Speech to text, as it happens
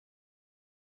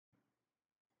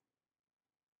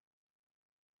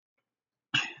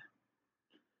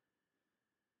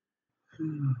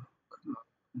Oh, come on.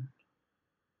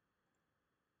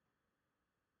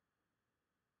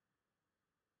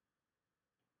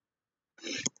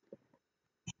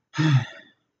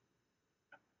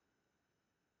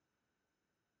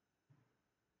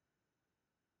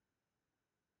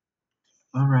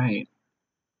 All right.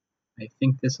 I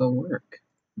think this will work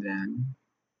then.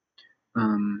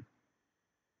 Hang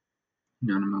on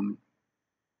a moment.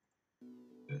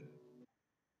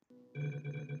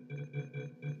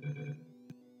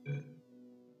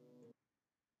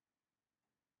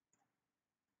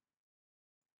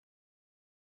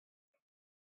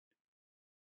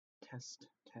 Test.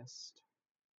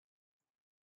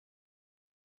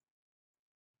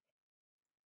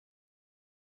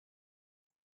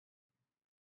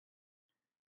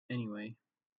 Anyway,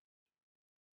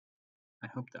 I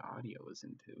hope the audio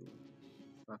isn't too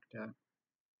fucked up.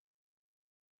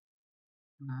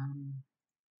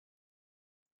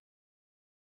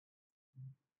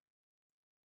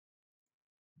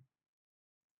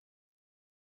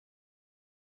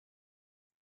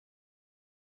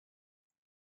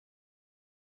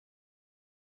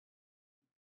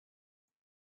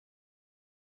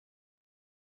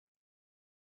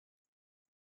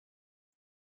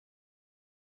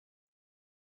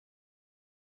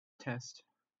 Test.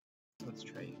 Let's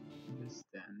try this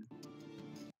then.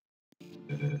 I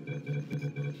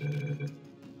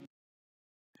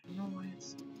don't know why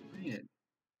it's quiet.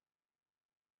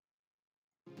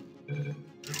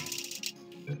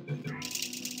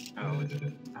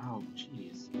 Oh,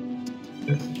 jeez.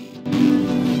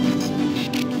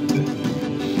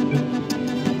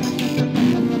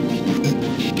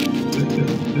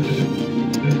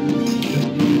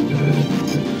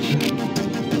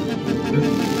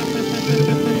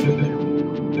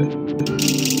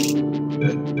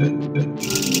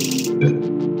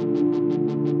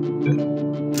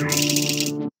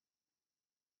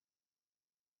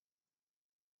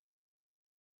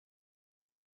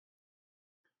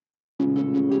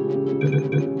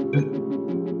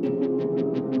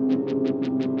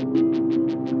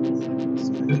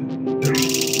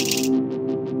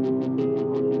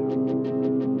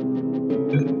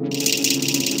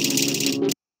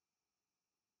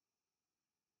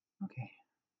 Okay.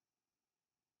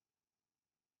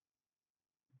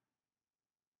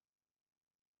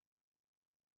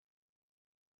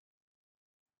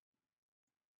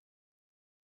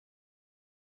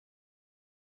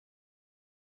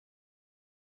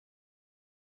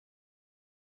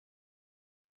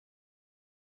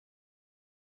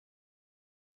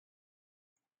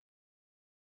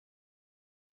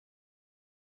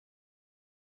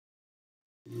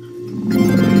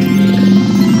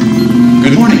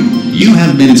 Good morning. You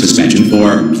have been in suspension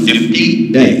for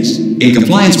 50 days. In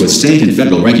compliance with state and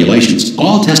federal regulations,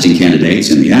 all testing candidates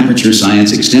in the Aperture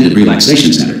Science Extended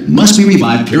Relaxation Center must be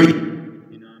revived periodically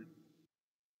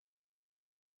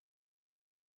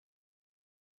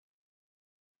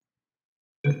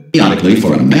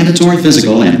for a mandatory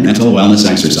physical and mental wellness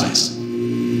exercise.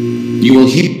 You will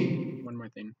hear One more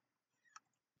thing.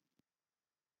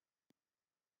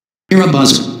 Hear a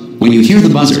buzzer. When you hear the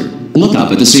buzzer, look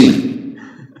up at the ceiling.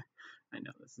 I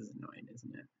know, this is annoying,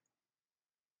 isn't it?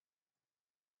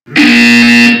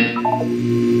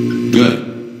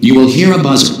 Good. You will hear a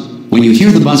buzzer. When you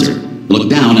hear the buzzer, look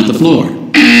down at the floor.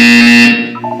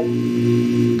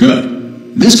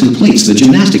 Good. This completes the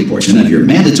gymnastic portion of your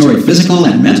mandatory physical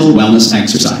and mental wellness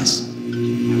exercise.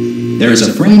 There is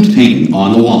a framed painting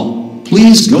on the wall.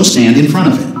 Please go stand in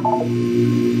front of it.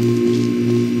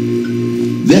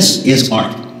 This is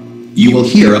art. You will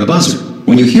hear a buzzer.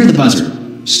 When you hear the buzzer,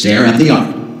 stare at the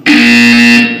art.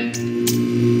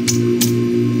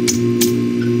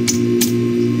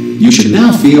 You should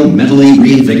now feel mentally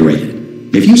reinvigorated.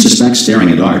 If you suspect staring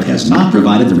at art has not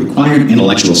provided the required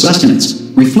intellectual sustenance,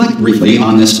 reflect briefly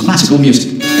on this classical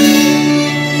music.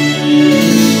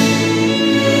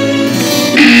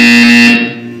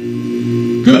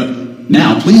 Good.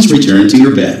 Now please return to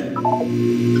your bed.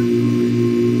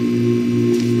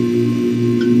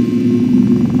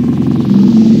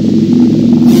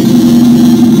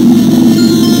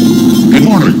 Good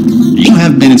morning. You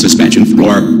have been in suspension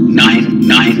for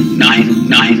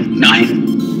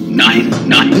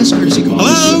 9999999. This courtesy call.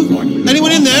 Hello?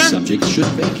 Anyone in there? Subject should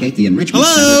vacate the enrichment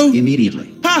Hello? center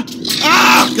immediately. Ha!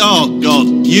 Ah! Oh,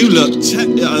 God. You look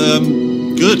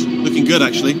good. Looking good,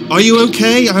 actually. Are you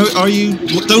okay? Are you...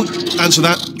 Don't answer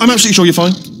that. I'm absolutely sure you're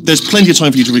fine. There's plenty of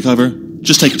time for you to recover.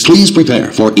 Just take it. Please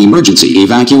prepare for emergency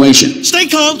evacuation. Stay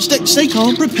calm. Stay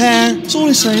calm. Prepare. That's all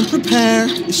I'm saying. Prepare.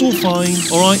 It's all fine.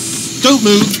 All right? Don't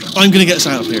move. I'm going to get us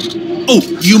out of here. Oh,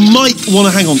 you might want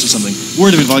to hang on to something.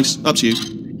 Word of advice. Up to you.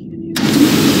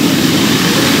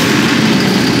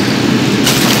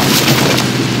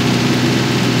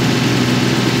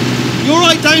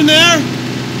 Down there?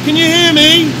 Can you hear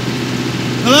me?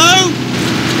 Hello?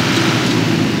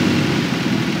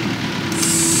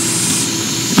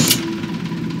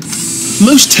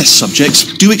 Most test subjects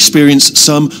do experience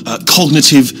some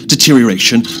cognitive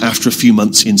deterioration after a few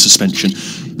months in suspension.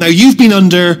 Now, you've been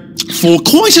under for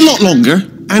quite a lot longer,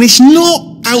 and it's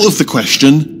not out of the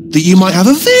question that you might have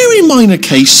a very minor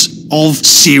case of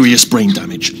serious brain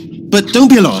damage. But don't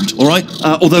be alarmed, all right?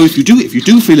 Although if you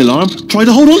do feel alarmed, try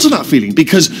to hold on to that feeling,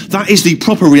 because that is the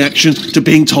proper reaction to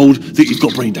being told that you've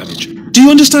got brain damage. Do you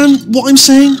understand what I'm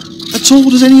saying at all?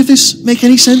 Does any of this make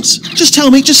any sense? Just tell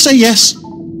me, just say yes.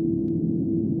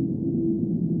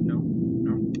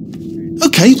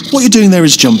 Okay, what you're doing there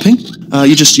is jumping.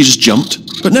 You just jumped.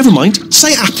 But never mind.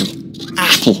 Say apple.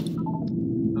 Apple.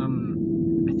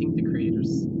 I think the creators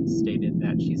stated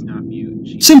that she's not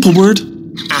mute. Simple word.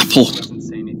 Apple. Doesn't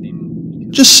say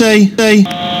anything. Just say.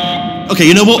 Okay,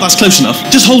 you know what? That's close enough.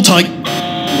 Just hold tight.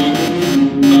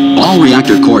 All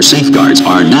reactor core safeguards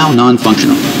are now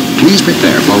non-functional. Please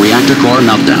prepare for reactor core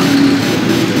meltdown.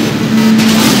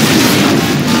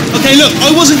 Okay, look, I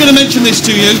wasn't going to mention this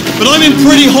to you, but I'm in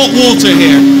pretty hot water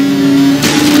here.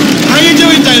 How you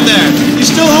doing down there? You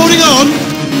still holding on?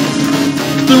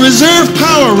 The reserve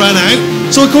power ran out,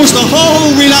 so of course the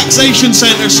whole relaxation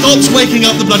centre stops waking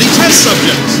up the bloody test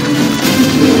subjects.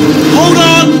 Hold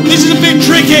on, this is a bit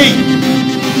tricky.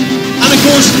 And of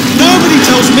course, nobody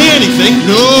tells me anything.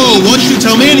 No, why should you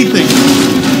tell me anything?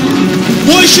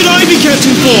 Why should I be kept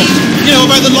informed? You know,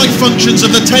 about the life functions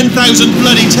of the 10,000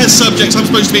 bloody test subjects I'm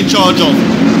supposed to be in charge of.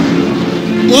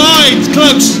 Why? It's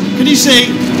close. Can you see?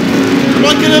 Am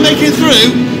I going to make it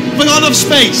through? Have I got enough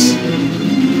space?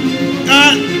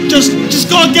 Just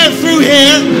got to get through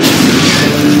here.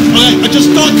 Okay, I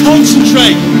just got to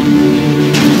concentrate.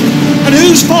 And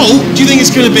whose fault do you think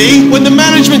it's going to be when the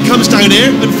management comes down here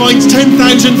and finds 10,000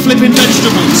 flipping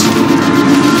vegetables?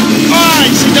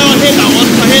 Alright, so no, I hit that one.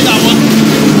 I hit that one.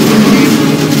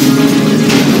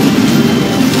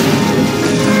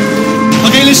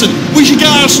 Okay, listen, we should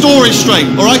get our story straight,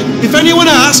 alright? If anyone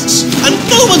asks, and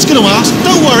no one's going to ask,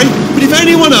 don't worry, but if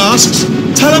anyone asks,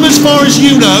 tell them as far as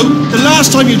you know, the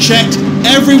last time you checked,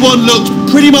 everyone looked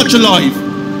pretty much alive,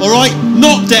 alright?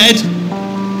 Not dead.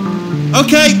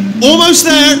 Okay, almost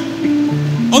there.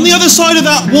 On the other side of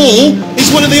that wall is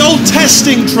one of the old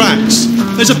testing tracks.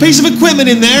 There's a piece of equipment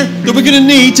in there that we're going to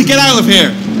need to get out of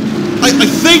here. I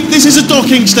think this is a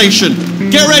docking station.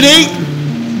 Get ready.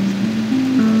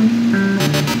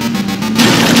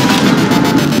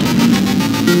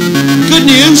 Good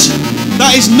news,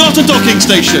 that is not a docking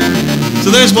station.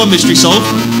 So there's one mystery solved.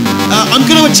 I'm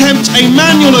going to attempt a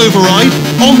manual override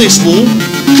on this wall.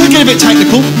 Could get a bit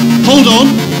technical. Hold on.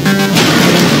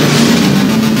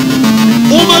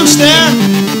 Almost there.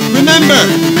 Remember,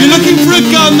 you're looking for a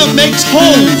gun that makes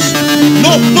holes.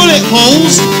 Not bullet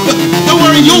holes, but don't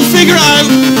worry, you'll figure it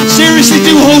out. Seriously,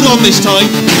 do hold on this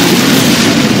time.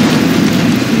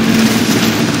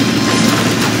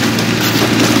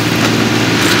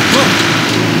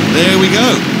 There we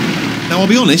go. Now, I'll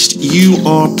be honest, you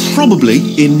are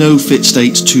probably in no fit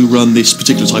state to run this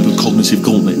particular type of cognitive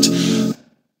gauntlet.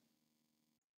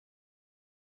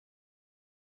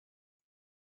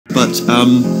 But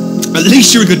at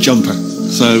least you're a good jumper.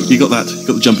 So you got that, you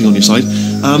got the jumping on your side.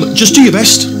 Just do your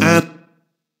best, and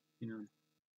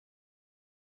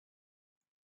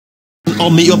I'll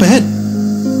meet you up ahead.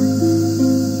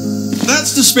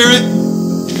 That's the spirit.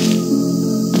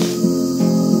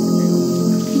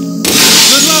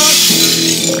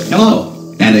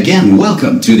 Hello, and again,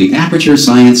 welcome to the Aperture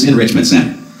Science Enrichment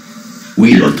Center.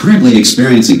 We are currently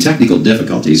experiencing technical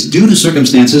difficulties due to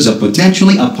circumstances of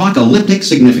potentially apocalyptic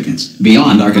significance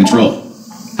beyond our control.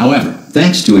 However,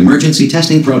 thanks to emergency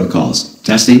testing protocols,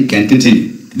 testing can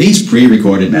continue. These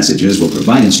pre-recorded messages will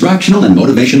provide instructional and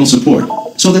motivational support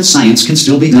so that science can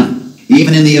still be done,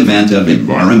 even in the event of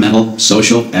environmental,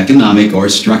 social, economic, or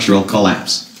structural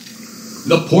collapse.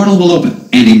 The portal will open,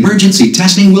 and emergency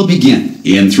testing will begin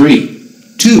in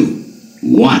 3, 2,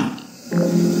 1.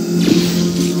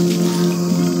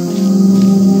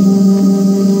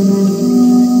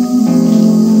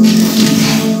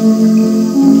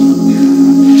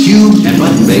 Cube and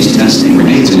button-based testing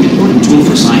remains an important tool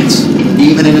for science,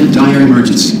 even in a dire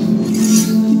emergency.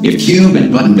 If cube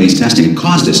and button-based testing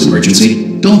caused this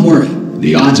emergency, don't worry.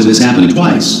 The odds of this happening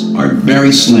twice are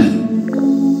very slim.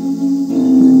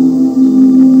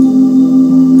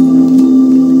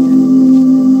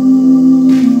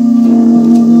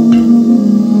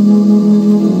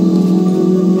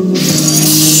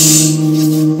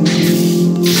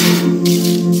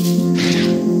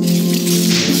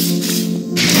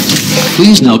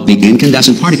 Please note the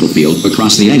incandescent particle field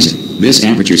across the exit. This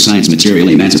Aperture Science Material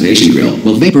Emancipation Grill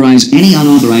will vaporize any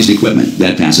unauthorized equipment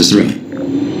that passes through it.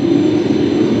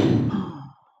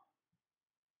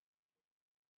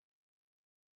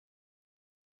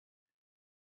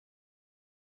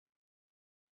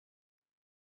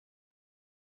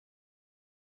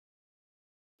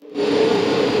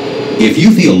 If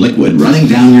you feel liquid running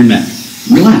down your neck,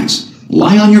 relax,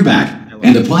 lie on your back,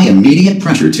 and apply immediate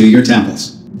pressure to your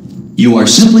temples. You are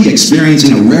simply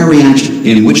experiencing a rare reaction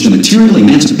in which the Material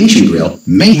Emancipation Grill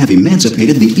may have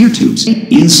emancipated the ear tubes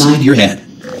inside your head.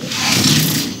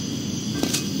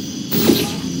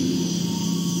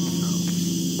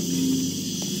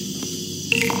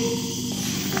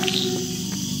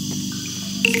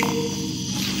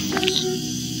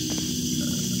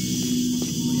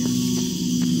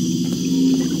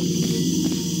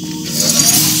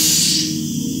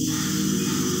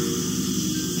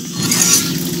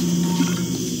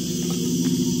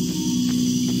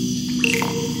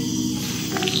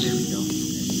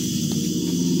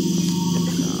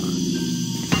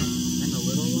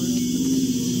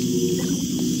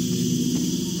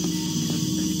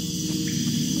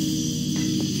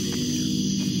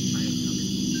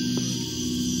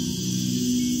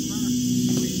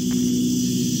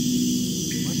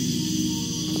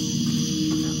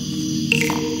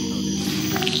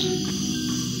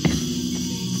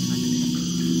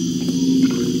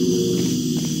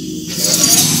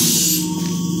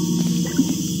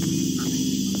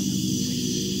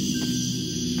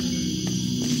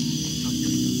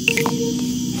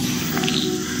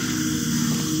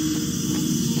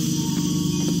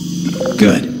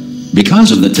 Good.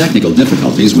 Because of the technical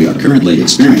difficulties we are currently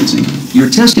experiencing, your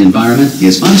test environment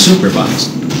is unsupervised.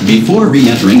 Before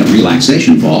re-entering a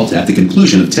relaxation vault at the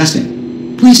conclusion of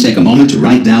testing, please take a moment to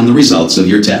write down the results of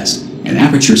your test. An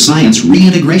Aperture Science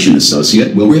Reintegration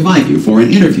Associate will revive you for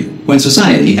an interview when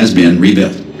society has been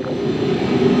rebuilt.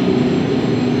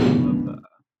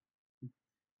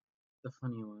 The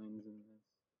funny lines in this.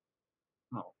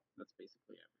 Oh, that's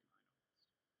basically it.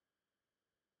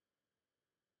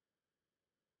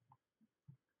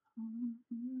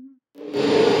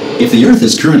 If the Earth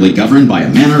is currently governed by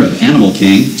a manner of animal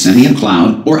king, sentient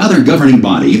cloud, or other governing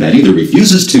body that either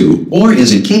refuses to or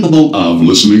is incapable of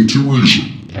listening to reason,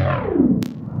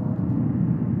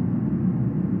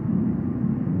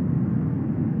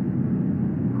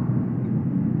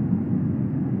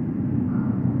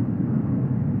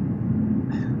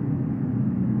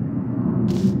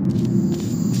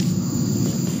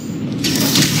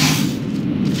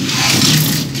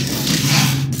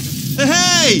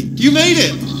 Hey, you made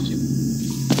it!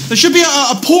 There should be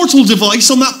a portal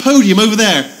device on that podium over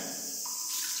there.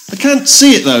 I can't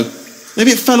see it though.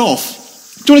 Maybe it fell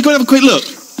off. Do you want to go and have a quick look?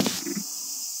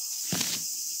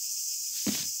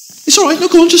 It's alright, no,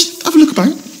 go on, just have a look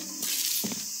about.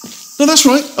 No, that's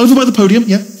right, over by the podium,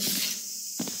 yeah.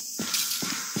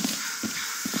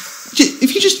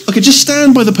 If you just, okay, just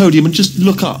stand by the podium and just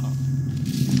look up.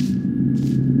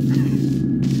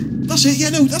 That's it, yeah,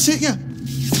 no, that's it, yeah.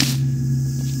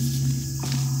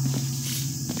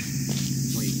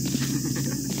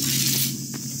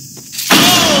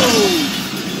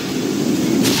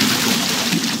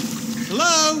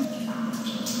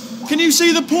 Can you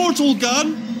see the portal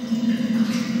gun?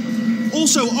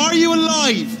 Also, are you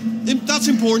alive? That's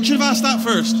important. Should have asked that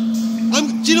first.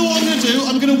 Do you know what I'm going to do?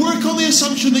 I'm going to work on the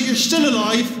assumption that you're still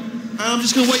alive, and I'm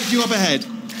just going to wait for you up ahead.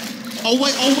 I'll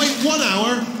wait 1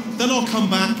 hour, then I'll come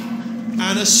back,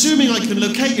 and assuming I can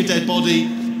locate your dead body,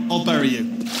 I'll bury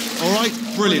you. All right?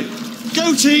 Brilliant.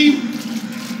 Go, team.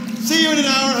 See you in an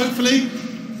hour, hopefully.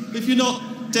 If you're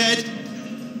not dead.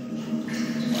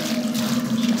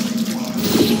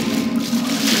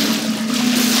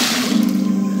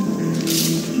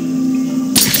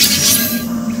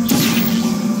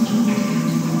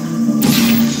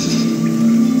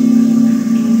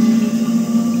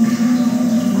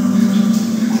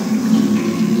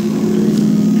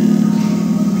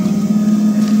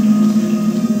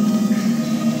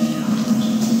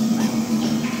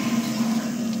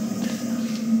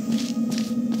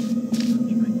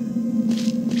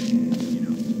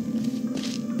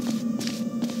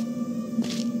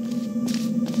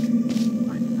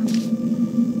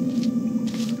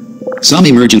 Some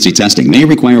emergency testing may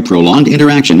require prolonged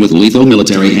interaction with lethal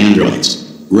military androids.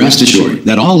 Rest assured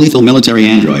that all lethal military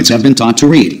androids have been taught to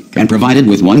read and provided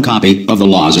with one copy of the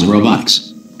Laws of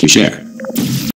Robotics to share.